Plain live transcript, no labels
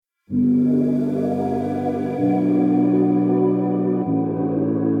Welcome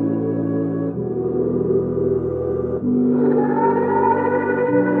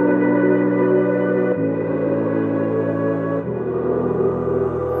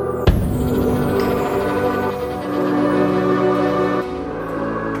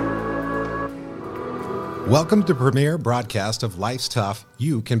to the premiere broadcast of Life's Tough,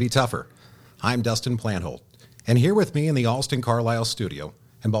 You Can Be Tougher. I'm Dustin Plantholt, and here with me in the Alston Carlisle studio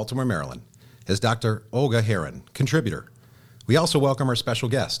in Baltimore, Maryland, is Dr. Olga Heron, contributor. We also welcome our special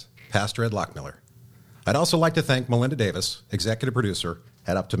guest, Pastor Ed Lockmiller. I'd also like to thank Melinda Davis, executive producer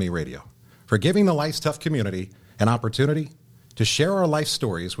at Up to Me Radio, for giving the Life's Tough community an opportunity to share our life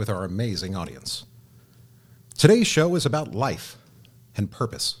stories with our amazing audience. Today's show is about life and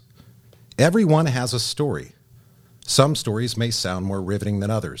purpose. Everyone has a story. Some stories may sound more riveting than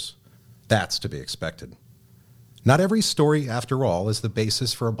others. That's to be expected. Not every story, after all, is the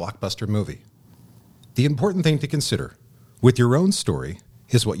basis for a blockbuster movie. The important thing to consider with your own story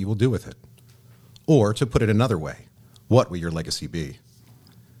is what you will do with it. Or, to put it another way, what will your legacy be?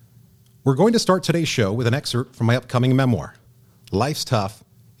 We're going to start today's show with an excerpt from my upcoming memoir, Life's Tough,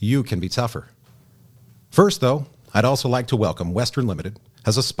 You Can Be Tougher. First, though, I'd also like to welcome Western Limited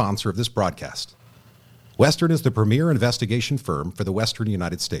as a sponsor of this broadcast. Western is the premier investigation firm for the Western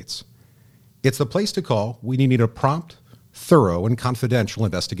United States. It's the place to call when you need a prompt, thorough, and confidential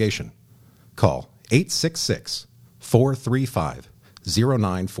investigation. Call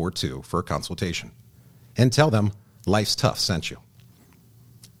 866-435-0942 for a consultation. And tell them Life's Tough sent you.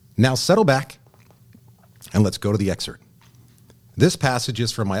 Now settle back and let's go to the excerpt. This passage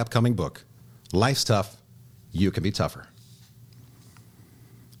is from my upcoming book, Life's Tough, You Can Be Tougher.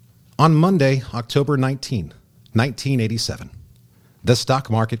 On Monday, October 19, 1987, the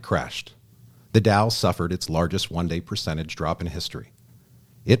stock market crashed. The Dow suffered its largest one-day percentage drop in history.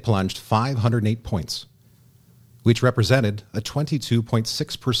 It plunged 508 points, which represented a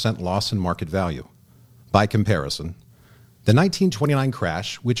 22.6% loss in market value. By comparison, the 1929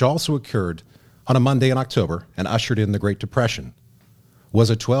 crash, which also occurred on a Monday in October and ushered in the Great Depression, was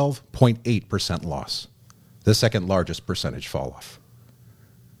a 12.8% loss, the second largest percentage fall-off.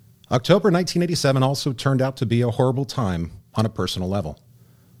 October 1987 also turned out to be a horrible time on a personal level.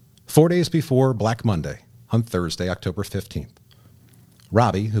 4 days before Black Monday, on Thursday, October 15th,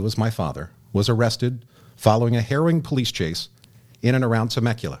 Robbie, who was my father, was arrested following a harrowing police chase in and around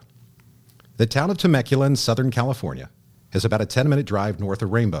Temecula. The town of Temecula in Southern California is about a 10-minute drive north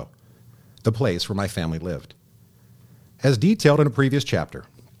of Rainbow, the place where my family lived. As detailed in a previous chapter,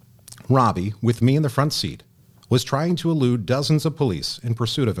 Robbie, with me in the front seat, was trying to elude dozens of police in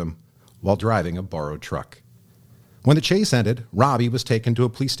pursuit of him while driving a borrowed truck. When the chase ended, Robbie was taken to a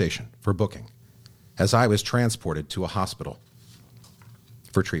police station for booking, as I was transported to a hospital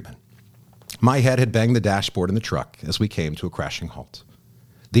for treatment. My head had banged the dashboard in the truck as we came to a crashing halt.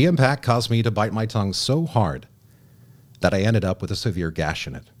 The impact caused me to bite my tongue so hard that I ended up with a severe gash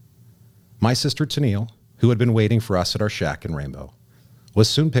in it. My sister Tennille, who had been waiting for us at our shack in Rainbow, was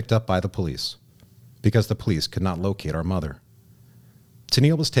soon picked up by the police, because the police could not locate our mother.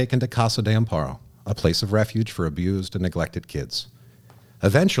 Tennille was taken to Casa de Amparo, a place of refuge for abused and neglected kids.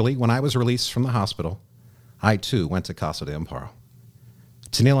 Eventually, when I was released from the hospital, I too went to Casa de Amparo.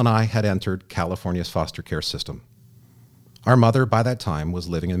 Tennille and I had entered California's foster care system. Our mother, by that time, was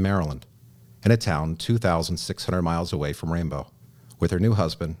living in Maryland, in a town 2,600 miles away from Rainbow, with her new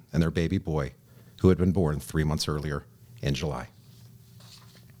husband and their baby boy, who had been born 3 months earlier in July.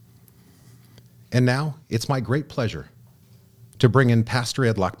 And now, it's my great pleasure to bring in Pastor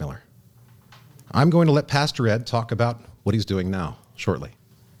Ed Lockmiller. I'm going to let Pastor Ed talk about what he's doing now, shortly,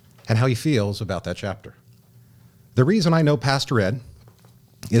 and how he feels about that chapter. The reason I know Pastor Ed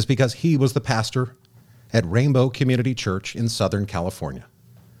is because he was the pastor at Rainbow Community Church in Southern California,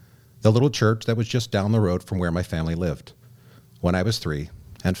 the little church that was just down the road from where my family lived when I was 3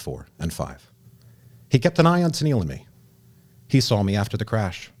 and 4 and 5. He kept an eye on Tennille and me. He saw me after the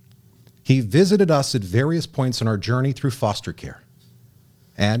crash. He visited us at various points in our journey through foster care.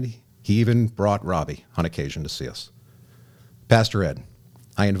 And he even brought Robbie on occasion to see us. Pastor Ed,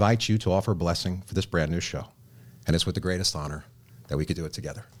 I invite you to offer a blessing for this brand new show. And it's with the greatest honor that we could do it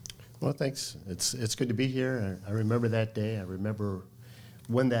together. Well, thanks. It's good to be here. I remember that day. I remember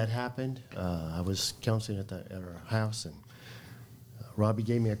when that happened. I was counseling at our house, and Robbie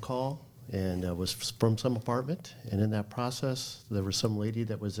gave me a call. And was from some apartment, and in that process, there was some lady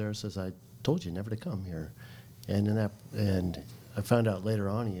that was there says, "I told you never to come here," and I found out later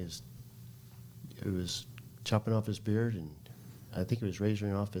on he was chopping off his beard, and I think he was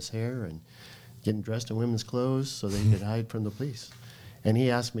razoring off his hair and getting dressed in women's clothes so they could hide from the police. and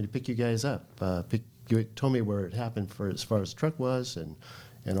he asked me to pick you guys up. You told me where it happened as far as the truck was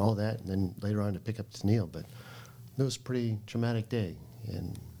and all that, and then later on to pick up Neil. But it was a pretty traumatic day,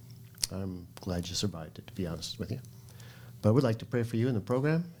 and I'm glad you survived it, to be honest with you. But we'd like to pray for you in the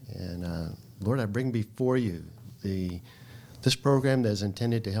program, and Lord, I bring before you this program that is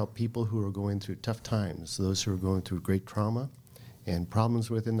intended to help people who are going through tough times, those who are going through great trauma and problems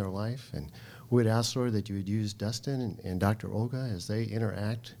within their life. And we would ask, Lord, that you would use Dustin and Dr. Olga as they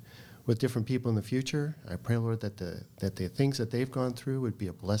interact with different people in the future. I pray, Lord, that the things that they've gone through would be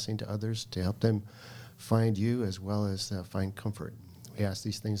a blessing to others to help them find you as well as find comfort. We ask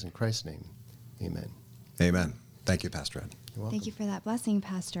these things in Christ's name. Amen. Amen. Thank you, Pastor Ed. You're welcome. Thank you for that blessing,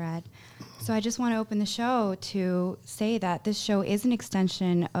 Pastor Ed. So I just want to open the show to say that this show is an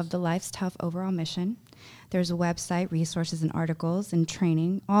extension of the Life's Tough overall mission. There's a website, resources, and articles, and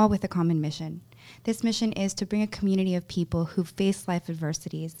training, all with a common mission. This mission is to bring a community of people who face life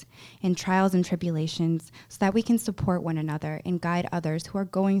adversities and trials and tribulations so that we can support one another and guide others who are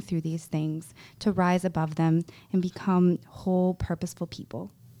going through these things to rise above them and become whole, purposeful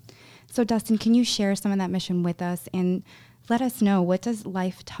people. So, Dustin, can you share some of that mission with us and let us know, what does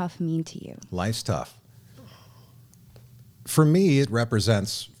life tough mean to you? Life's tough. For me, it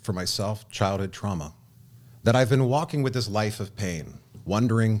represents, for myself, childhood trauma. That I've been walking with this life of pain,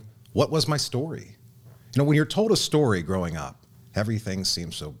 wondering, what was my story? You know, when you're told a story growing up, everything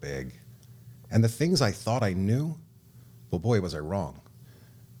seems so big. And the things I thought I knew, well, boy, was I wrong.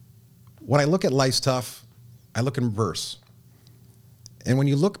 When I look at Life's Tough, I look in reverse. And when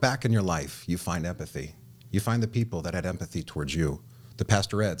you look back in your life, you find empathy. You find the people that had empathy towards you, the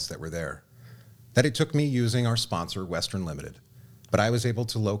Pastor Eds that were there. That it took me using our sponsor, Western Limited, but I was able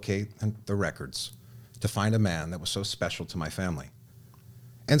to locate the records to find a man that was so special to my family.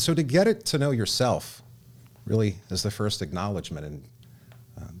 And so to get it to know yourself really is the first acknowledgement and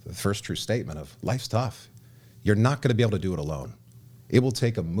the first true statement of life's tough. You're not going to be able to do it alone. It will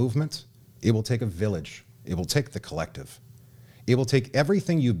take a movement. It will take a village. It will take the collective. It will take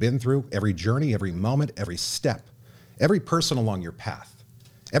everything you've been through, every journey, every moment, every step, every person along your path.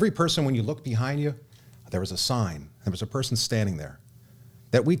 Every person, when you look behind you, there was a sign. There was a person standing there.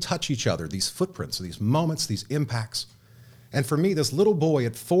 That we touch each other, these footprints, these moments, these impacts. And for me, this little boy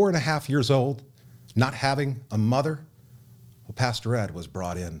at 4.5 years old, not having a mother, well, Pastor Ed was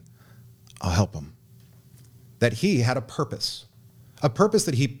brought in. I'll help him. That he had a purpose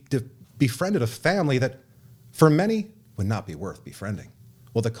that he befriended a family that for many would not be worth befriending.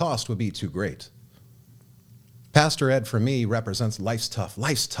 Well, the cost would be too great. Pastor Ed, for me, represents life's tough.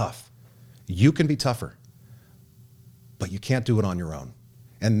 Life's tough. You can be tougher, but you can't do it on your own.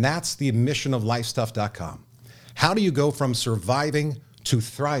 And that's the mission of lifestuff.com. How do you go from surviving to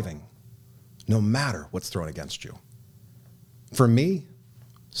thriving, no matter what's thrown against you? For me,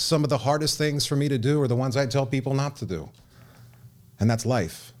 some of the hardest things for me to do are the ones I tell people not to do. And that's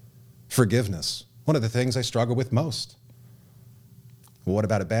life. Forgiveness. One of the things I struggle with most. Well, what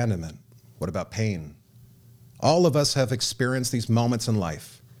about abandonment? What about pain? All of us have experienced these moments in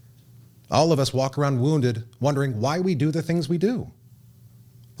life. All of us walk around wounded, wondering why we do the things we do.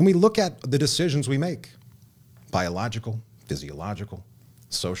 When we look at the decisions we make, biological, physiological,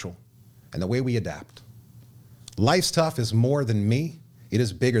 social, and the way we adapt. Life's Tough is more than me. It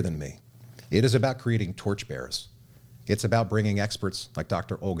is bigger than me. It is about creating torchbearers. It's about bringing experts like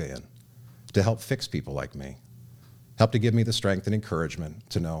Dr. Olga in to help fix people like me, help to give me the strength and encouragement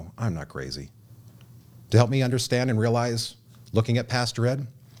to know I'm not crazy, to help me understand and realize, looking at Pastor Ed,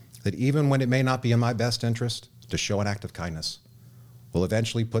 that even when it may not be in my best interest, to show an act of kindness will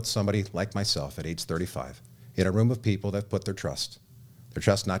eventually put somebody like myself at age 35 in a room of people that put their trust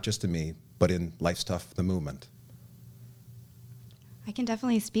not just in me, but in Life's Tough, the movement. I can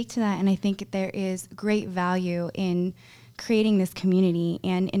definitely speak to that, and I think there is great value in creating this community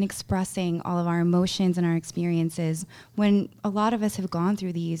and in expressing all of our emotions and our experiences when a lot of us have gone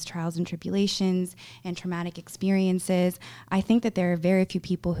through these trials and tribulations and traumatic experiences. I think that there are very few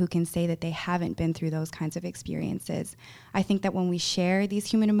people who can say that they haven't been through those kinds of experiences. I think that when we share these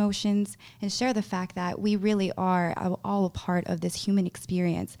human emotions and share the fact that we really are all a part of this human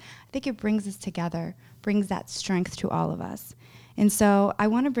experience, I think it brings us together, brings that strength to all of us. And so I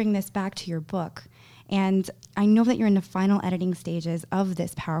want to bring this back to your book. And I know that you're in the final editing stages of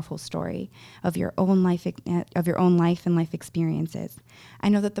this powerful story of your own life and life experiences. I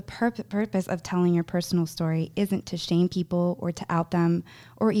know that the purpose of telling your personal story isn't to shame people or to out them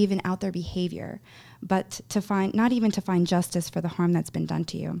or even out their behavior, but not even to find justice for the harm that's been done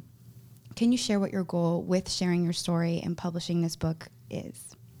to you. Can you share what your goal with sharing your story and publishing this book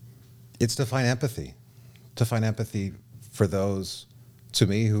is? It's to find empathy for those to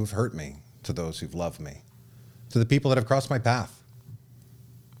me who've hurt me, to those who've loved me, to the people that have crossed my path.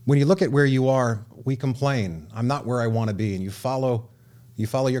 When you look at where you are, we complain, I'm not where I want to be, and you follow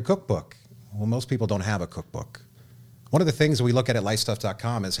your cookbook. Well, most people don't have a cookbook. One of the things we look at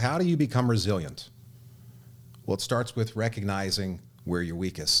lifestuff.com is how do you become resilient? Well, it starts with recognizing where you're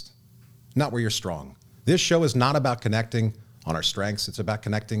weakest, not where you're strong. This show is not about connecting on our strengths. It's about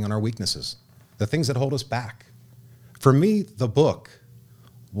connecting on our weaknesses, the things that hold us back. For me, the book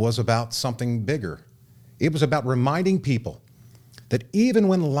was about something bigger. It was about reminding people that even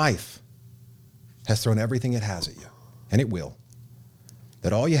when life has thrown everything it has at you, and it will,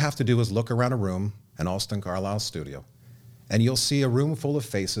 that all you have to do is look around a room in Alston Carlisle's studio, and you'll see a room full of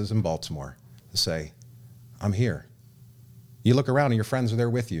faces in Baltimore to say, I'm here. You look around and your friends are there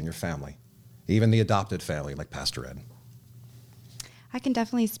with you and your family, even the adopted family like Pastor Ed. I can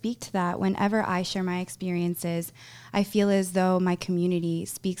definitely speak to that. Whenever I share my experiences, I feel as though my community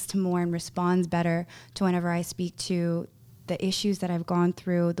speaks to more and responds better to whenever I speak to the issues that I've gone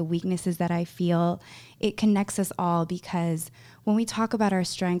through, the weaknesses that I feel. It connects us all because when we talk about our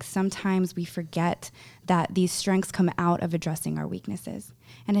strengths, sometimes we forget that these strengths come out of addressing our weaknesses.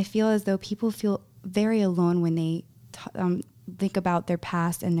 And I feel as though people feel very alone when they think about their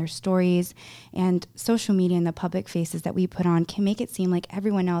past and their stories, and social media and the public faces that we put on can make it seem like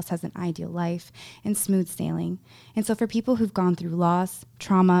everyone else has an ideal life and smooth sailing. And so for people who've gone through loss,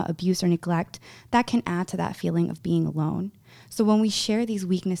 trauma, abuse, or neglect, that can add to that feeling of being alone. So when we share these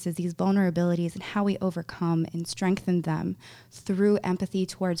weaknesses, these vulnerabilities, and how we overcome and strengthen them through empathy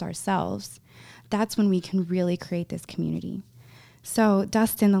towards ourselves, that's when we can really create this community. So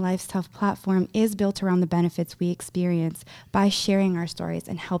Dustin, the Life Tough platform, is built around the benefits we experience by sharing our stories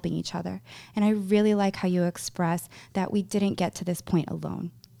and helping each other. And I really like how you express that we didn't get to this point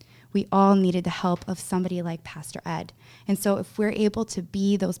alone. We all needed the help of somebody like Pastor Ed. And so if we're able to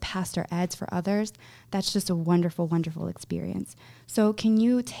be those Pastor Eds for others, that's just a wonderful, wonderful experience. So can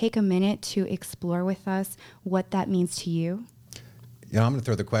you take a minute to explore with us what that means to you? You know, I'm going to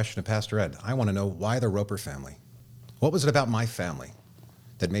throw the question to Pastor Ed. I want to know why the Roper family? What was it about my family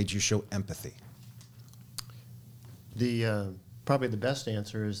that made you show empathy? Probably the best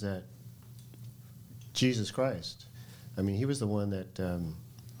answer is that Jesus Christ. I mean, he was the one that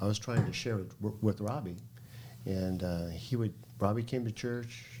I was trying to share with Robbie, and Robbie came to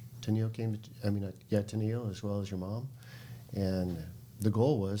church. Tennille Tennille as well as your mom, and the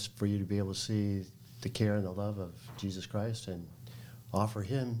goal was for you to be able to see the care and the love of Jesus Christ and offer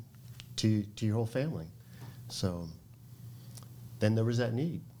him to your whole family. So then there was that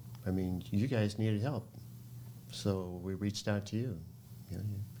need. I mean, you guys needed help. So we reached out to you.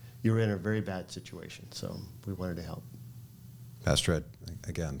 You were in a very bad situation, so we wanted to help. Pastor Ed,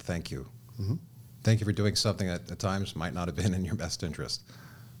 again, thank you. Mm-hmm. Thank you for doing something that at times might not have been in your best interest.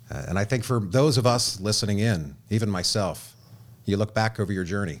 And I think for those of us listening in, even myself, you look back over your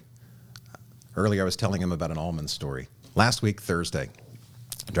journey. Earlier I was telling him about an almond story. Last week, Thursday,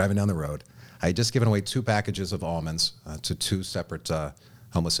 driving down the road, I had just given away 2 packages of almonds to 2 separate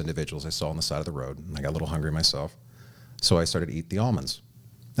homeless individuals I saw on the side of the road. And I got a little hungry myself, so I started to eat the almonds.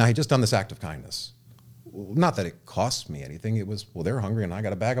 Now, I had just done this act of kindness. Not that it cost me anything. It was, well, they're hungry and I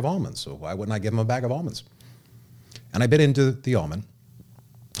got a bag of almonds, so why wouldn't I give them a bag of almonds? And I bit into the almond,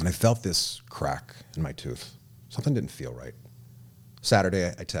 and I felt this crack in my tooth. Something didn't feel right.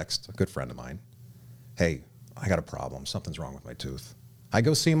 Saturday, I text a good friend of mine, hey, I got a problem. Something's wrong with my tooth. I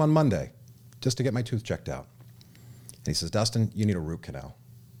go see him on Monday just to get my tooth checked out. And he says, Dustin, you need a root canal.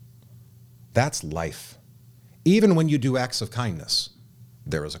 That's life. Even when you do acts of kindness,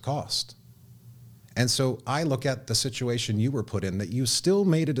 there is a cost. And so I look at the situation you were put in, that you still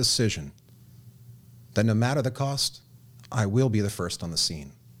made a decision that no matter the cost, I will be the first on the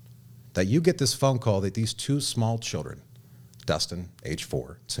scene. That you get this phone call that these 2 small children, Dustin, age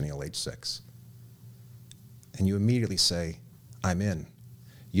 4, Tennille, age 6, and you immediately say, I'm in.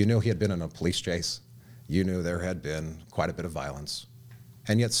 You knew he had been in a police chase. You knew there had been quite a bit of violence.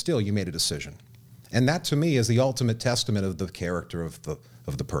 And yet still you made a decision. And that to me is the ultimate testament of the character of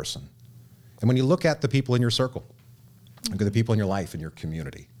the person. And when you look at the people in your circle, look at the people in your life, in your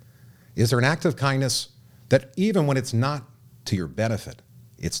community, is there an act of kindness that even when it's not to your benefit,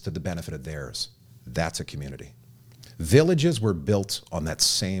 it's to the benefit of theirs? That's a community. Villages were built on that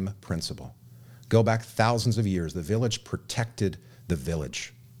same principle. Go back thousands of years, the village protected the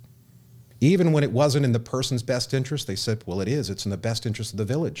village. Even when it wasn't in the person's best interest, they said, well, it is. It's in the best interest of the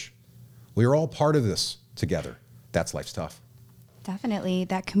village. We are all part of this together. That's Life's Tough. Definitely.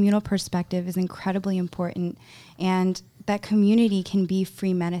 That communal perspective is incredibly important. And that community can be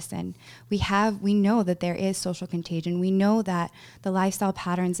free medicine. We know that there is social contagion. We know that the lifestyle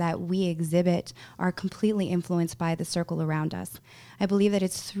patterns that we exhibit are completely influenced by the circle around us. I believe that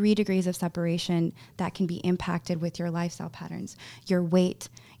it's 3 degrees of separation that can be impacted with your lifestyle patterns. Your weight,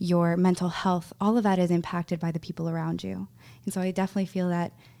 your mental health, all of that is impacted by the people around you. And so I definitely feel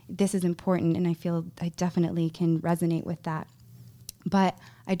that this is important, and I feel I definitely can resonate with that. But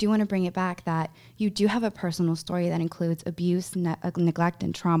I do want to bring it back that you do have a personal story that includes abuse, neglect,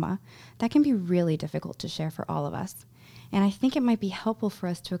 and trauma. That can be really difficult to share for all of us. And I think it might be helpful for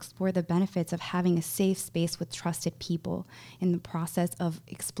us to explore the benefits of having a safe space with trusted people in the process of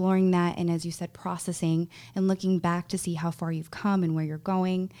exploring that, and as you said, processing and looking back to see how far you've come and where you're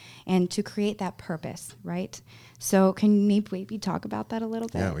going, and to create that purpose, right? So can you maybe talk about that a little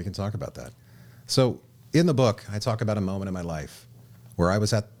bit? Yeah, we can talk about that. So in the book, I talk about a moment in my life where I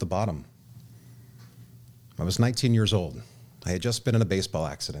was at the bottom. I was 19 years old. I had just been in a baseball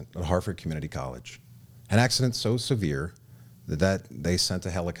accident at Harford Community College. An accident so severe that they sent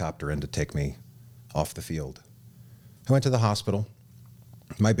a helicopter in to take me off the field. I went to the hospital.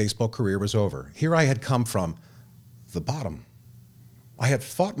 My baseball career was over. Here I had come from the bottom. I had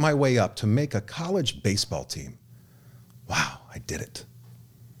fought my way up to make a college baseball team. Wow, I did it.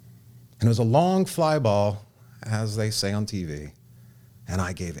 And it was a long fly ball, as they say on TV, and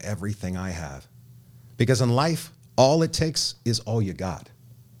I gave everything I have. Because in life, all it takes is all you got.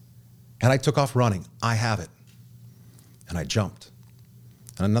 And I took off running. I have it. And I jumped.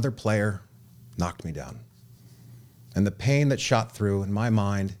 And another player knocked me down. And the pain that shot through in my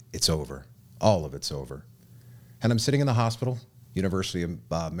mind, it's over. All of it's over. And I'm sitting in the hospital, University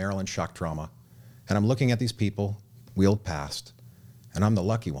of Maryland Shock Trauma, and I'm looking at these people wheeled past, and I'm the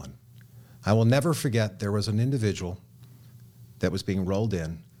lucky one. I will never forget there was an individual that was being rolled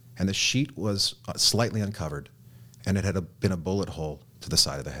in, and the sheet was slightly uncovered, and it had been a bullet hole to the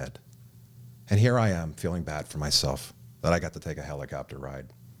side of the head. And here I am feeling bad for myself that I got to take a helicopter ride.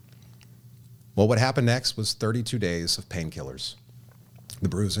 Well, what happened next was 32 days of painkillers. The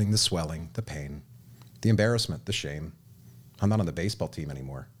bruising, the swelling, the pain, the embarrassment, the shame. I'm not on the baseball team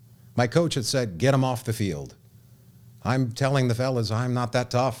anymore. My coach had said, get him off the field. I'm telling the fellas I'm not that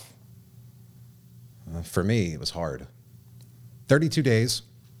tough. For me, it was hard. 32 days,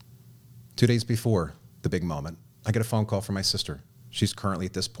 2 days before the big moment, I get a phone call from my sister. She's currently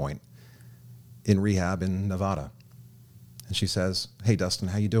at this point in rehab in Nevada. And she says, hey, Dustin,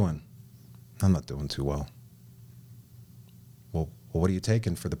 how you doing? I'm not doing too well. Well, what are you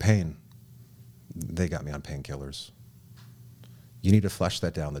taking for the pain? They got me on painkillers. You need to flush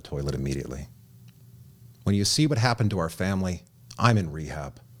that down the toilet immediately. When you see what happened to our family, I'm in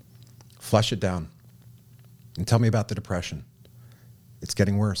rehab. Flush it down. And tell me about the depression. It's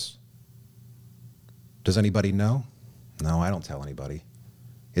getting worse. Does anybody know? No, I don't tell anybody.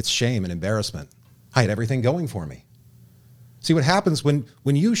 It's shame and embarrassment. I had everything going for me. See, what happens when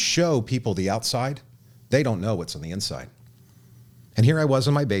you show people the outside, they don't know what's on the inside. And here I was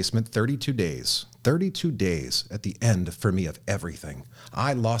in my basement, 32 days at the end for me of everything.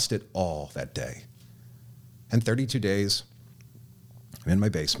 I lost it all that day. And 32 days, I'm in my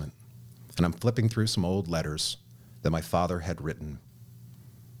basement, and I'm flipping through some old letters that my father had written.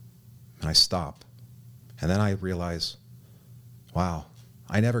 And I stop. And then I realize, wow,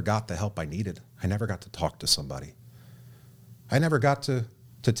 I never got the help I needed. I never got to talk to somebody. I never got to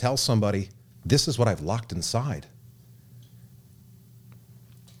tell somebody, this is what I've locked inside.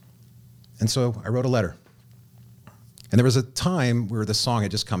 And so I wrote a letter. And there was a time where the song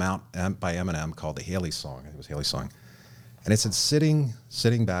had just come out by Eminem called the Haley Song. It was Haley's song. And it said,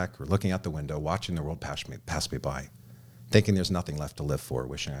 sitting back or looking out the window, watching the world pass me by, thinking there's nothing left to live for,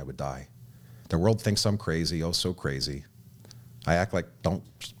 wishing I would die. The world thinks I'm crazy, oh so crazy. I act like don't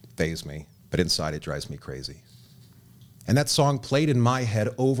faze me, but inside it drives me crazy. And that song played in my head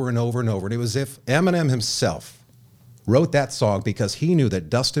over and over and over. And it was as if Eminem himself wrote that song because he knew that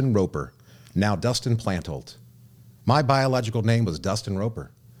Dustin Roper, now Dustin Plantholt, my biological name was Dustin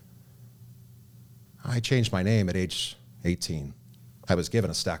Roper. I changed my name at age 18. I was given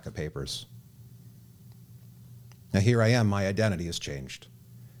a stack of papers. Now here I am, my identity has changed.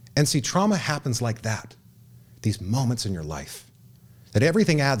 And see, trauma happens like that. These moments in your life, that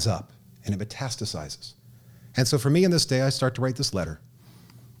everything adds up and it metastasizes. And so for me in this day, I start to write this letter.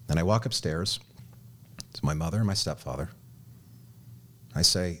 And I walk upstairs to my mother and my stepfather. I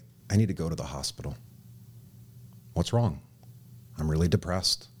say, I need to go to the hospital. What's wrong? I'm really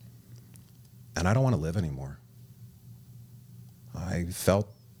depressed. And I don't want to live anymore. I felt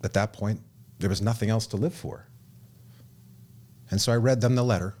at that point there was nothing else to live for. And so I read them the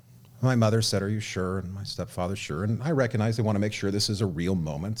letter My mother said, "Are you sure?" And my stepfather, "Sure." And I recognize they want to make sure this is a real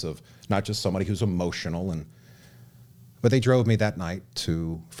moment of not just somebody who's emotional. But they drove me that night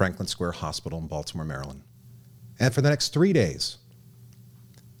to Franklin Square Hospital in Baltimore, Maryland. And for the next 3 days,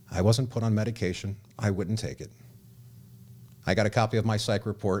 I wasn't put on medication. I wouldn't take it. I got a copy of my psych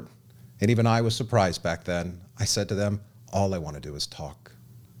report, and even I was surprised back then. I said to them, all I want to do is talk.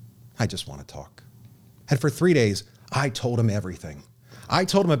 I just want to talk. And for 3 days, I told him everything. I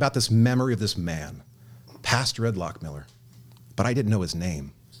told him about this memory of this man, Pastor Ed Lockmiller, but I didn't know his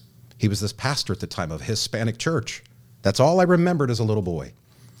name. He was this pastor at the time of a Hispanic church. That's all I remembered as a little boy,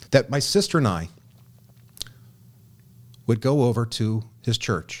 that my sister and I would go over to his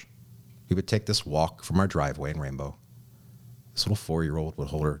church. We would take this walk from our driveway in Rainbow. This little 4-year-old would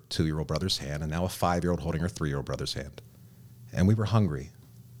hold her 2-year-old brother's hand, and now a 5-year-old holding her 3-year-old brother's hand. And we were hungry.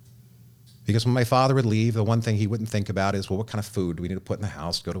 Because when my father would leave, the one thing he wouldn't think about is, well, what kind of food do we need to put in the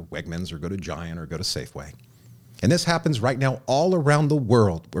house? Go to Wegmans or go to Giant or go to Safeway. And this happens right now all around the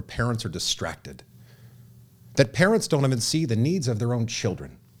world where parents are distracted. That parents don't even see the needs of their own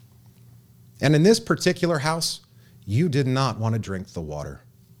children. And in this particular house, you did not want to drink the water.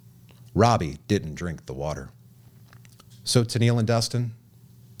 Robbie didn't drink the water. So Tennille and Dustin,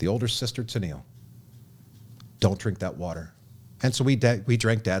 the older sister Tennille, don't drink that water. And so we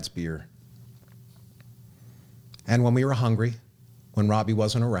drank Dad's beer. And when we were hungry, when Robbie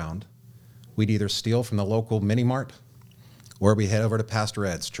wasn't around, we'd either steal from the local mini mart or we'd head over to Pastor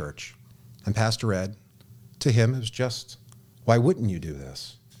Ed's church. And Pastor Ed, to him, it was just, why wouldn't you do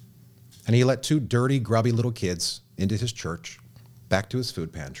this? And he let 2 dirty, grubby little kids into his church, back to his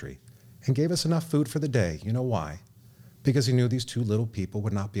food pantry, and gave us enough food for the day. You know why? Because he knew these 2 little people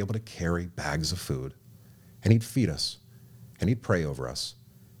would not be able to carry bags of food. And he'd feed us, and he'd pray over us.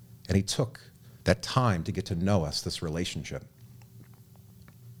 And he took that time to get to know us, this relationship.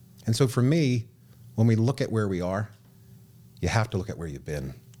 And so for me, when we look at where we are, you have to look at where you've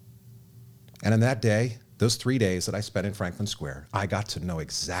been. And in that day, those 3 days that I spent in Franklin Square, I got to know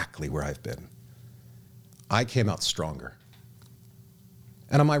exactly where I've been. I came out stronger.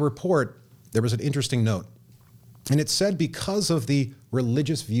 And on my report, there was an interesting note. And it said because of the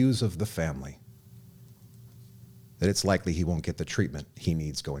religious views of the family, that it's likely he won't get the treatment he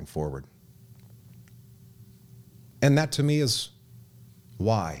needs going forward. And that to me is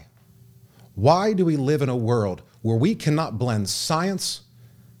why. Why do we live in a world where we cannot blend science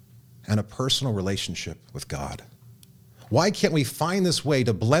and a personal relationship with God? Why can't we find this way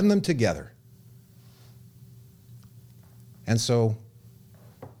to blend them together? And so,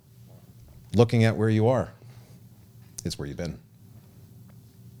 looking at where you are is where you've been.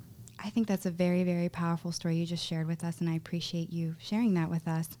 I think that's a very, very powerful story you just shared with us, and I appreciate you sharing that with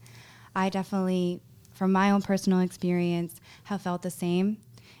us. I definitely, from my own personal experience, have felt the same.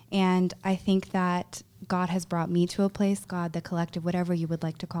 And I think that God has brought me to a place, God, the collective, whatever you would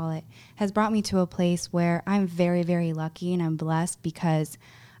like to call it, has brought me to a place where I'm very, very lucky and I'm blessed because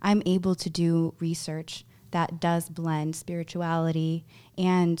I'm able to do research that does blend spirituality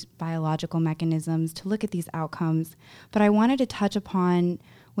and biological mechanisms to look at these outcomes. But I wanted to touch upon,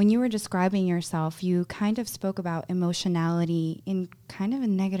 when you were describing yourself, you kind of spoke about emotionality in kind of a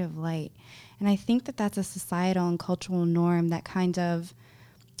negative light. And I think that that's a societal and cultural norm that kind of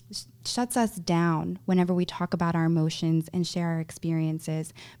shuts us down whenever we talk about our emotions and share our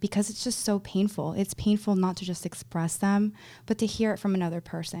experiences, because it's just so painful. It's painful not to just express them, but to hear it from another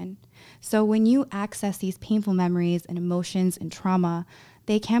person. So when you access these painful memories and emotions and trauma,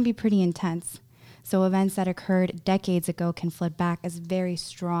 they can be pretty intense. So events that occurred decades ago can flood back as very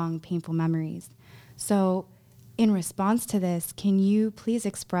strong, painful memories. So in response to this, can you please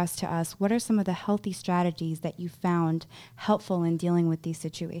express to us what are some of the healthy strategies that you found helpful in dealing with these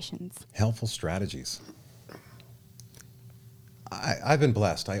situations? Helpful strategies. I've been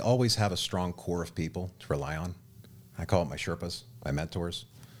blessed. I always have a strong core of people to rely on. I call it my Sherpas, my mentors,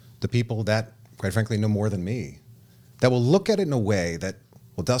 the people that, quite frankly, know more than me, that will look at it in a way that,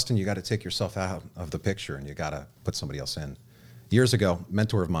 well, Dustin, you got to take yourself out of the picture and you got to put somebody else in. Years ago, a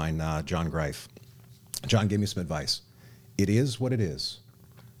mentor of mine, John Greif, John gave me some advice. It is what it is.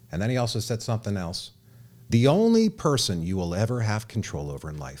 And then he also said something else. The only person you will ever have control over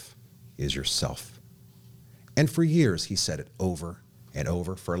in life is yourself. And for years, he said it over and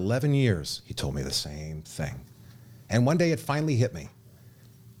over. For 11 years, he told me the same thing. And one day it finally hit me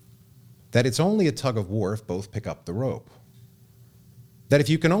that it's only a tug of war if both pick up the rope. That if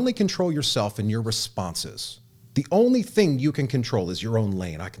you can only control yourself and your responses, the only thing you can control is your own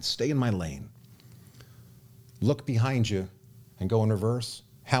lane. I can stay in my lane. Look behind you and go in reverse.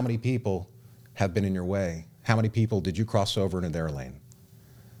 How many people have been in your way? How many people did you cross over into their lane?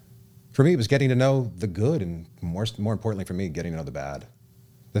 For me, it was getting to know the good, and more importantly for me, getting to know the bad,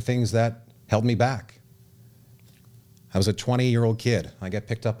 the things that held me back. I was a 20-year-old kid. I got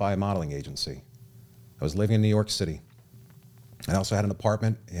picked up by a modeling agency. I was living in New York City. I also had an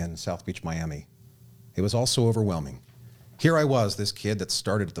apartment in South Beach, Miami. It was also overwhelming. Here I was, this kid that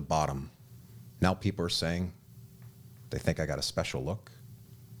started at the bottom. Now people are saying they think I got a special look.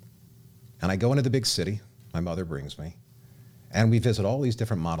 And I go into the big city, my mother brings me, and we visit all these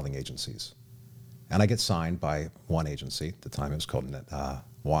different modeling agencies. And I get signed by one agency, at the time it was called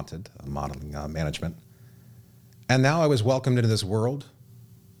Wanted Modeling Management. And now I was welcomed into this world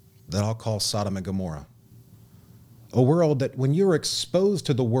that I'll call Sodom and Gomorrah. A world that when you're exposed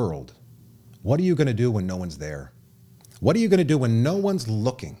to the world, what are you going to do when no one's there? What are you going to do when no one's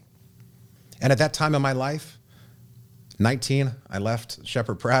looking? And at that time in my life, 19, I left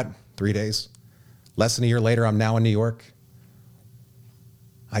Shepherd Pratt, 3 days. Less than a year later, I'm now in New York.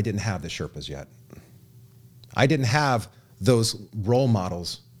 I didn't have the Sherpas yet. I didn't have those role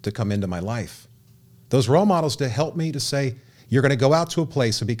models to come into my life. Those role models to help me to say, you're going to go out to a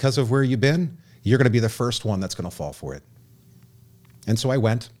place, and because of where you've been, you're going to be the first one that's going to fall for it. And so I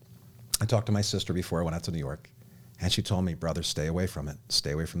went. I talked to my sister before I went out to New York, and she told me, brother, stay away from it.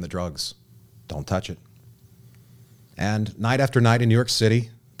 Stay away from the drugs. Don't touch it. And night after night in New York City,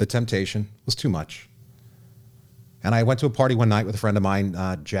 the temptation was too much. And I went to a party one night with a friend of mine,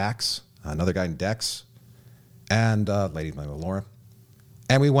 Jax, another guy named Dex, and a lady named Laura.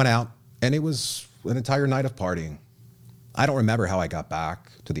 And we went out, and it was an entire night of partying. I don't remember how I got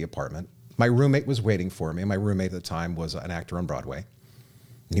back to the apartment. My roommate was waiting for me. My roommate at the time was an actor on Broadway.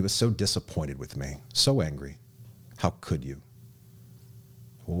 And he was so disappointed with me, so angry. How could you?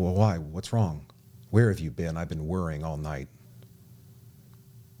 Well, why? What's wrong? Where have you been? I've been worrying all night.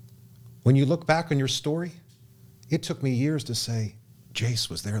 When you look back on your story, it took me years to say, Jace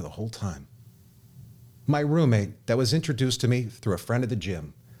was there the whole time. My roommate that was introduced to me through a friend at the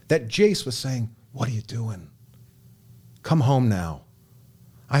gym, that Jace was saying, what are you doing? Come home now.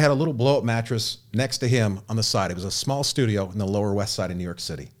 I had a little blow-up mattress next to him on the side. It was a small studio in the Lower West Side of New York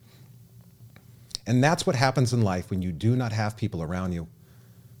City. And that's what happens in life when you do not have people around you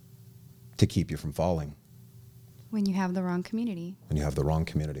to keep you from falling. When you have the wrong community. When you have the wrong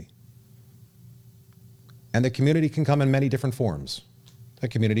community. And the community can come in many different forms. A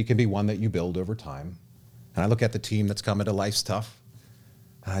community can be one that you build over time. And I look at the team that's come into Life's Tough,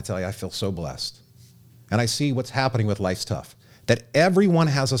 and I tell you, I feel so blessed. And I see what's happening with Life's Tough, that everyone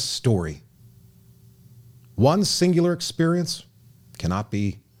has a story. One singular experience cannot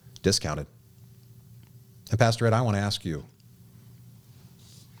be discounted. And Pastor Ed, I want to ask you,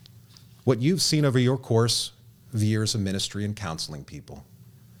 what you've seen over your course of years of ministry and counseling people,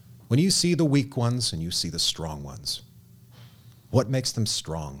 when you see the weak ones and you see the strong ones, what makes them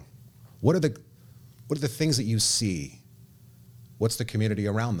strong? What are the things that you see? What's the community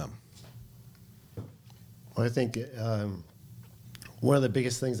around them? Well, I think one of the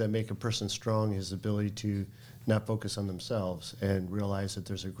biggest things that make a person strong is the ability to not focus on themselves and realize that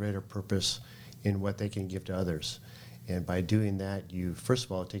there's a greater purpose in what they can give to others. And by doing that, you, first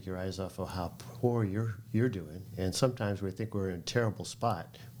of all, take your eyes off of how poor you're doing. And sometimes we think we're in a terrible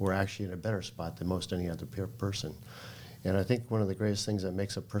spot. We're actually in a better spot than most any other person. And I think one of the greatest things that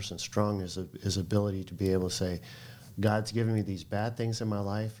makes a person strong is his ability to be able to say, God's given me these bad things in my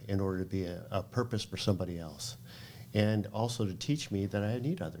life in order to be a purpose for somebody else. And also to teach me that I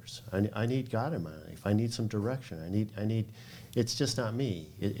need others. I need God in my life. I need some direction. I need. It's just not me.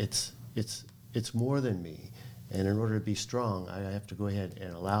 It's more than me. And in order to be strong, I have to go ahead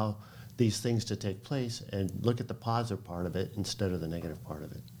and allow these things to take place and look at the positive part of it instead of the negative part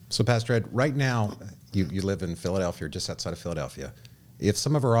of it. So, Pastor Ed, right now, you live in Philadelphia, or just outside of Philadelphia. If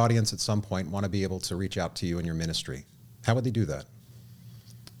some of our audience at some point want to be able to reach out to you in your ministry, how would they do that?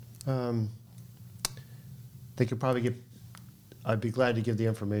 They could probably I'd be glad to give the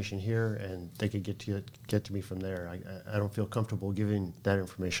information here, and they could get to me from there. I don't feel comfortable giving that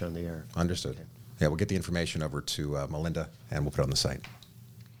information on the air. Understood. Okay. Yeah, we'll get the information over to Melinda, and we'll put it on the site.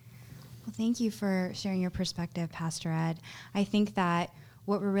 Well, thank you for sharing your perspective, Pastor Ed. I think that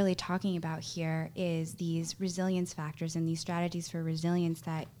what we're really talking about here is these resilience factors and these strategies for resilience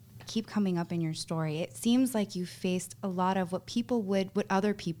that keep coming up in your story. It seems like you faced a lot of what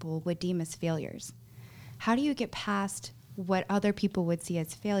other people would deem as failures. How do you get past what other people would see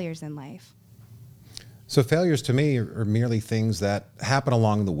as failures in life? So failures to me are merely things that happen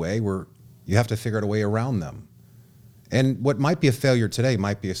along the way where you have to figure out a way around them. And what might be a failure today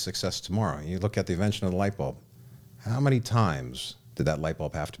might be a success tomorrow. You look at the invention of the light bulb. How many times did that light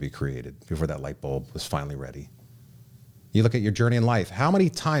bulb have to be created before that light bulb was finally ready? You look at your journey in life. How many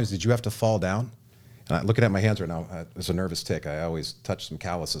times did you have to fall down? And looking at my hands right now, it's a nervous tick. I always touch some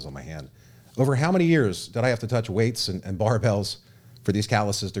calluses on my hand. Over how many years did I have to touch weights and barbells for these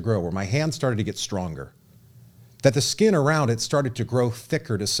calluses to grow, where my hand started to get stronger? That the skin around it started to grow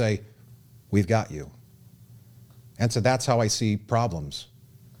thicker to say, we've got you. And so that's how I see problems,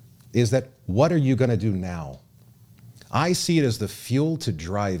 is that what are you going to do now? I see it as the fuel to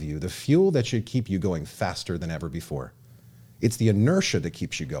drive you, the fuel that should keep you going faster than ever before. It's the inertia that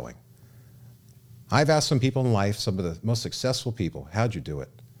keeps you going. I've asked some people in life, some of the most successful people, how'd you do it?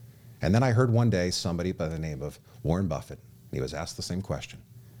 And then I heard one day somebody by the name of Warren Buffett, he was asked the same question.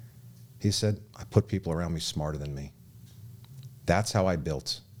 He said, I put people around me smarter than me. That's how I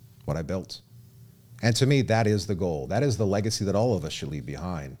built what I built. And to me, that is the goal. That is the legacy that all of us should leave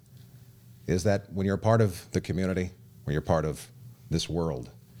behind, is that when you're a part of the community, when you're part of this world,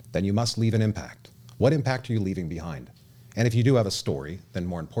 then you must leave an impact. What impact are you leaving behind? And if you do have a story, then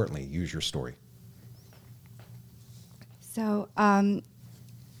more importantly, use your story. So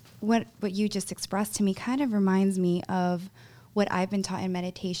what you just expressed to me kind of reminds me of what I've been taught in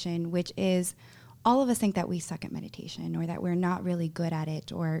meditation, which is all of us think that we suck at meditation, or that we're not really good at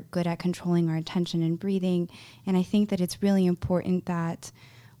it, or good at controlling our attention and breathing. And I think that it's really important that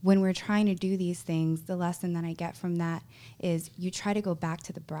when we're trying to do these things, the lesson that I get from that is you try to go back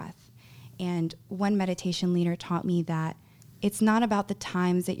to the breath. And one meditation leader taught me that it's not about the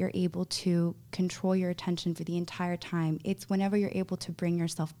times that you're able to control your attention for the entire time. It's whenever you're able to bring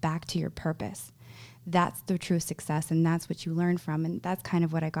yourself back to your purpose. That's the true success, and that's what you learn from. And that's kind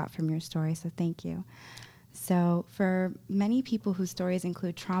of what I got from your story, so thank you. So for many people whose stories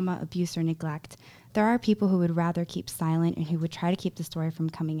include trauma, abuse, or neglect, there are people who would rather keep silent and who would try to keep the story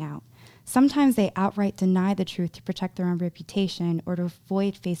from coming out. Sometimes they outright deny the truth to protect their own reputation or to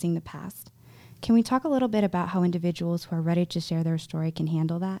avoid facing the past. Can we talk a little bit about how individuals who are ready to share their story can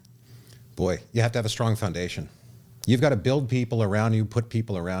handle that? Boy, you have to have a strong foundation. You've got to build people around you, put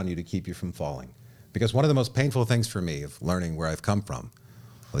people around you to keep you from falling. Because one of the most painful things for me of learning where I've come from,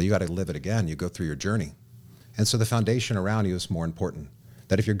 well, you got to live it again. You go through your journey. And so the foundation around you is more important.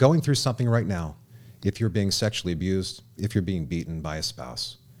 That if you're going through something right now, if you're being sexually abused, if you're being beaten by a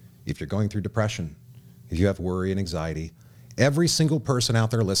spouse, if you're going through depression, if you have worry and anxiety, every single person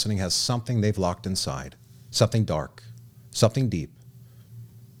out there listening has something they've locked inside, something dark, something deep.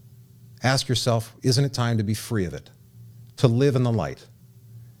 Ask yourself, isn't it time to be free of it, to live in the light?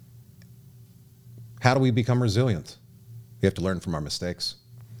 How do we become resilient? We have to learn from our mistakes.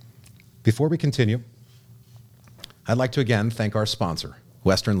 Before we continue, I'd like to again thank our sponsor,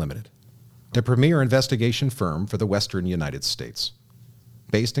 Western Limited, the premier investigation firm for the Western United States.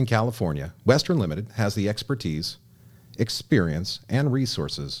 Based in California, Western Limited has the expertise, experience, and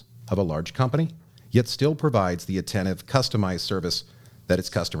resources of a large company, yet still provides the attentive, customized service that its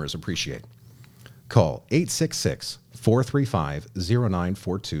customers appreciate. Call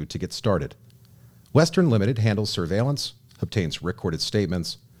 866-435-0942 to get started. Western Limited handles surveillance, obtains recorded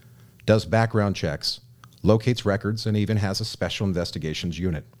statements, does background checks, locates records, and even has a special investigations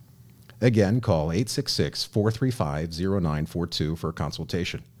unit. Again, call 866-435-0942 for a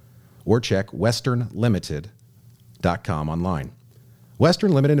consultation, or check westernlimited.com online.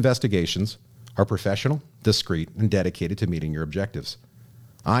 Western Limited Investigations are professional, discreet, and dedicated to meeting your objectives.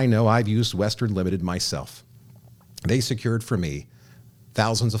 I know I've used Western Limited myself. They secured for me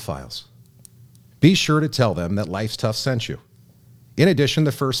thousands of files. Be sure to tell them that Life's Tough sent you. In addition,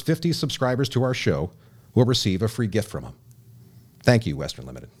 the first 50 subscribers to our show will receive a free gift from them. Thank you, Western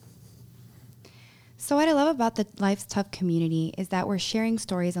Limited. So what I love about the Life's Tough community is that we're sharing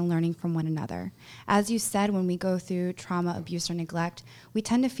stories and learning from one another. As you said, when we go through trauma, abuse, or neglect, we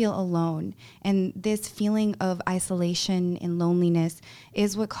tend to feel alone. And this feeling of isolation and loneliness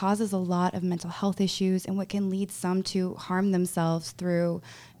is what causes a lot of mental health issues and what can lead some to harm themselves through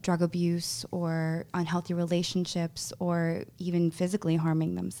drug abuse or unhealthy relationships or even physically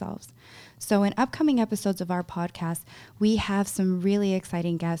harming themselves. So in upcoming episodes of our podcast, we have some really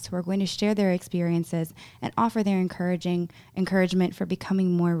exciting guests who are going to share their experiences and offer their encouragement for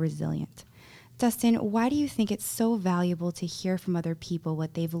becoming more resilient. Dustin, why do you think it's so valuable to hear from other people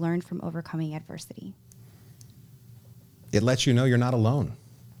what they've learned from overcoming adversity? It lets you know you're not alone,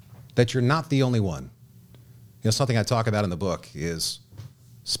 that you're not the only one. You know, something I talk about in the book is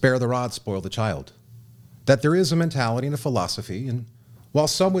spare the rod, spoil the child. That there is a mentality and a philosophy, and while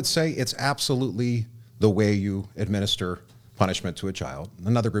some would say it's absolutely the way you administer punishment to a child,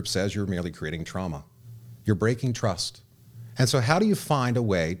 another group says you're merely creating trauma. You're breaking trust. And so how do you find a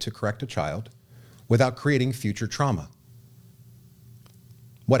way to correct a child without creating future trauma?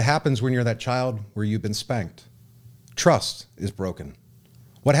 What happens when you're that child where you've been spanked, Trust is broken.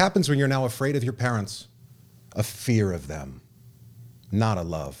 What happens when you're now afraid of your parents? A fear of them, not a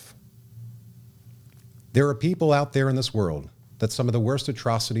love. There are people out there in this world that some of the worst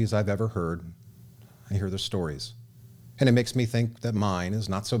atrocities I've ever heard, I hear their stories. And it makes me think that mine is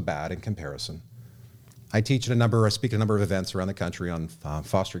not so bad in comparison. I speak at a number of events around the country on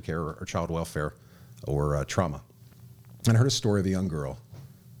foster care or child welfare or trauma. And I heard a story of a young girl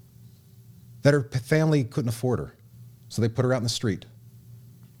that her family couldn't afford her, so they put her out in the street.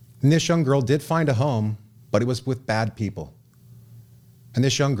 And this young girl did find a home, but it was with bad people. And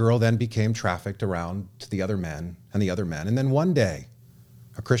this young girl then became trafficked around to the other men. And then one day,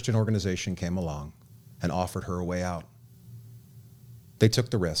 a Christian organization came along and offered her a way out. They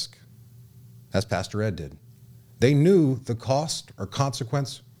took the risk, as Pastor Ed did. They knew the cost or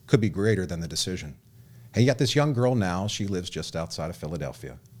consequence could be greater than the decision. And yet this young girl now, she lives just outside of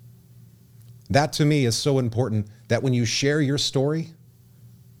Philadelphia. That to me is so important that when you share your story,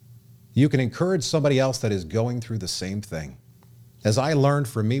 you can encourage somebody else that is going through the same thing. As I learned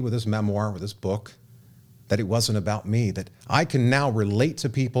for me with this memoir, with this book, that it wasn't about me, that I can now relate to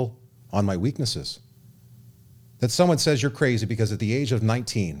people on my weaknesses. That someone says you're crazy because at the age of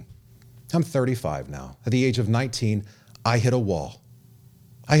 19, I'm 35 now, at the age of 19, I hit a wall.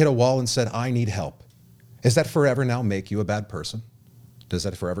 I hit a wall and said, I need help. Does that forever now make you a bad person? Does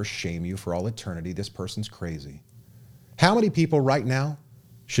that forever shame you for all eternity? This person's crazy. How many people right now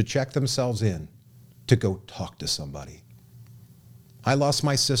should check themselves in to go talk to somebody? I lost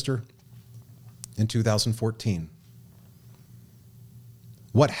my sister in 2014.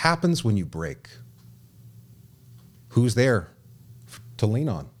 What happens when you break? Who's there to lean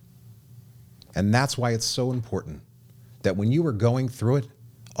on? And that's why it's so important that when you are going through it,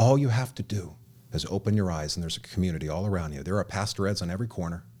 all you have to do is open your eyes, and there's a community all around you. There are Pastor Eds on every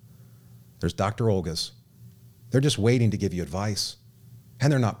corner. There's Dr. Olgas. They're just waiting to give you advice.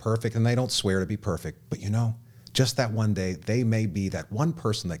 And they're not perfect, and they don't swear to be perfect. But you know, just that one day, they may be that one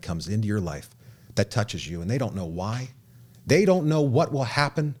person that comes into your life that touches you, and they don't know why. They don't know what will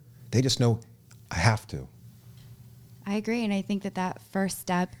happen. They just know, I have to. I agree, and I think that first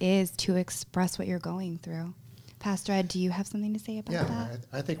step is to express what you're going through. Pastor Ed, do you have something to say about that?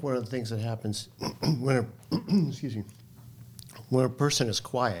 I think one of the things that happens when when a person is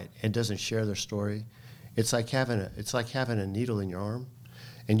quiet and doesn't share their story, it's like having a needle in your arm,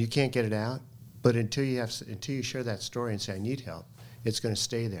 and you can't get it out. But until you share that story and say I need help, it's going to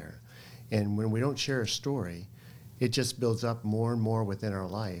stay there. And when we don't share a story, it just builds up more and more within our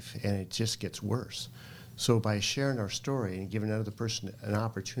life, and it just gets worse. So by sharing our story and giving another person an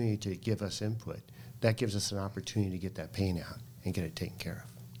opportunity to give us input, that gives us an opportunity to get that pain out and get it taken care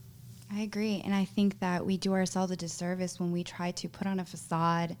of. I agree, and I think that we do ourselves a disservice when we try to put on a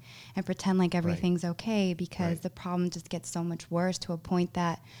facade and pretend like everything's okay, because the problem just gets so much worse to a point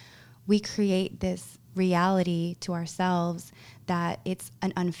that we create this reality to ourselves that it's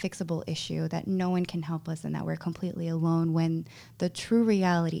an unfixable issue, that no one can help us, and that we're completely alone, when the true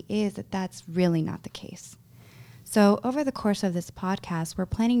reality is that that's really not the case. So over the course of this podcast, we're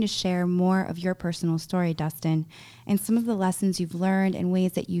planning to share more of your personal story, Dustin, and some of the lessons you've learned and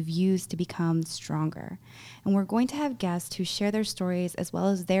ways that you've used to become stronger. And we're going to have guests who share their stories as well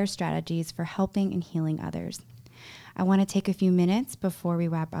as their strategies for helping and healing others. I want to take a few minutes before we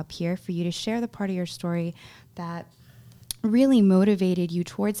wrap up here for you to share the part of your story that really motivated you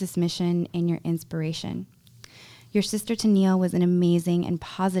towards this mission and your inspiration. Your sister Tennille was an amazing and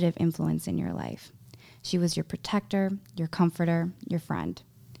positive influence in your life. She was your protector, your comforter, your friend.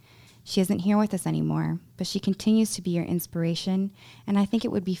 She isn't here with us anymore, but she continues to be your inspiration, and I think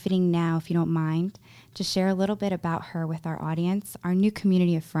it would be fitting now, if you don't mind, to share a little bit about her with our audience, our new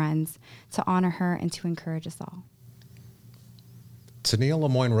community of friends, to honor her and to encourage us all. Tennille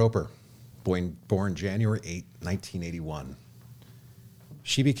Lemoyne Roper, born January 8, 1981.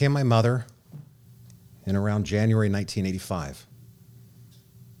 She became my mother in around January 1985.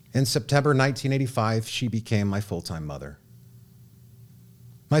 In September 1985, she became my full-time mother.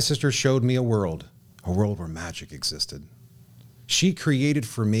 My sister showed me a world where magic existed. She created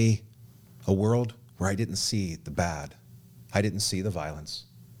for me a world where I didn't see the bad. I didn't see the violence.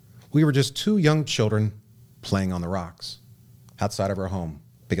 We were just two young children playing on the rocks outside of our home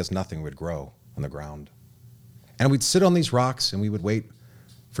because nothing would grow on the ground. And we'd sit on these rocks and we would wait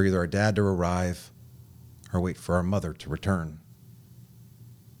for either our dad to arrive or wait for our mother to return.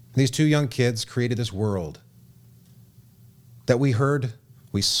 These two young kids created this world that we heard,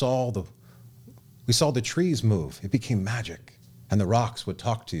 we saw the trees move. It became magic, and the rocks would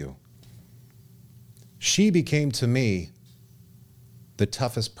talk to you. She became to me the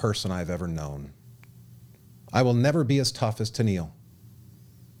toughest person I've ever known. I will never be as tough as Tennille.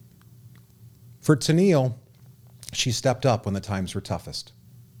 For Tennille, she stepped up when the times were toughest.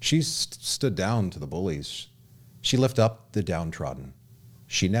 She stood down to the bullies. She lifted up the downtrodden.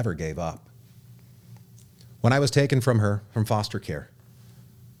 She never gave up. When I was taken from her, from foster care,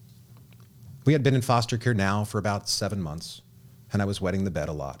 we had been in foster care now for about 7 months, and I was wetting the bed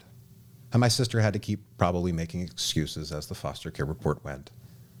a lot. And my sister had to keep probably making excuses as the foster care report went.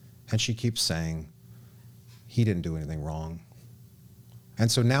 And she keeps saying, he didn't do anything wrong.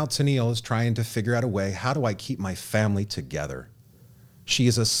 And so now Tennille is trying to figure out a way, how do I keep my family together? She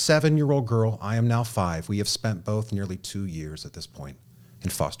is a 7-year-old girl. I am now 5. We have spent both nearly 2 years at this point in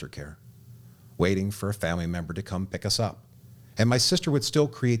foster care, waiting for a family member to come pick us up. And my sister would still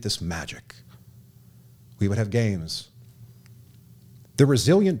create this magic. We would have games. The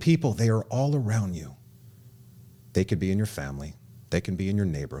resilient people, they are all around you. They could be in your family. They can be in your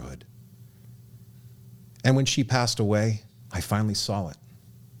neighborhood. And when she passed away, I finally saw it.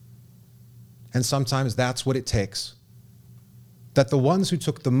 And sometimes that's what it takes. That the ones who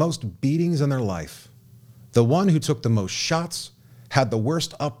took the most beatings in their life, the one who took the most shots, had the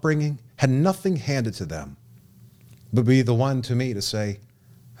worst upbringing, had nothing handed to them, would be the one to me to say,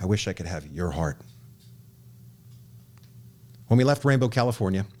 I wish I could have your heart. When we left Rainbow,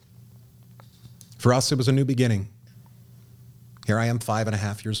 California, for us it was a new beginning. Here I am,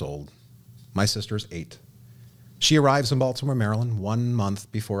 5.5 years old. My sister's 8. She arrives in Baltimore, Maryland 1 month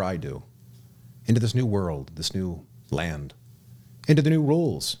before I do, into this new world, this new land, into the new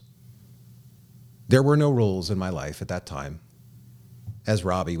rules. There were no rules in my life at that time. As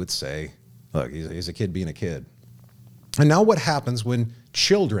Robbie would say, look, he's a kid being a kid. And now what happens when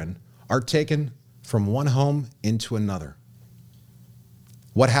children are taken from one home into another?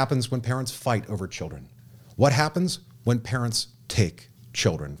 What happens when parents fight over children? What happens when parents take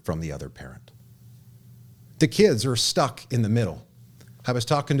children from the other parent? The kids are stuck in the middle. I was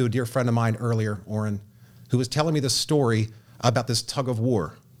talking to a dear friend of mine earlier, Orrin, who was telling me this story about this tug of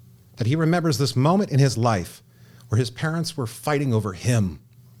war, that he remembers this moment in his life where his parents were fighting over him.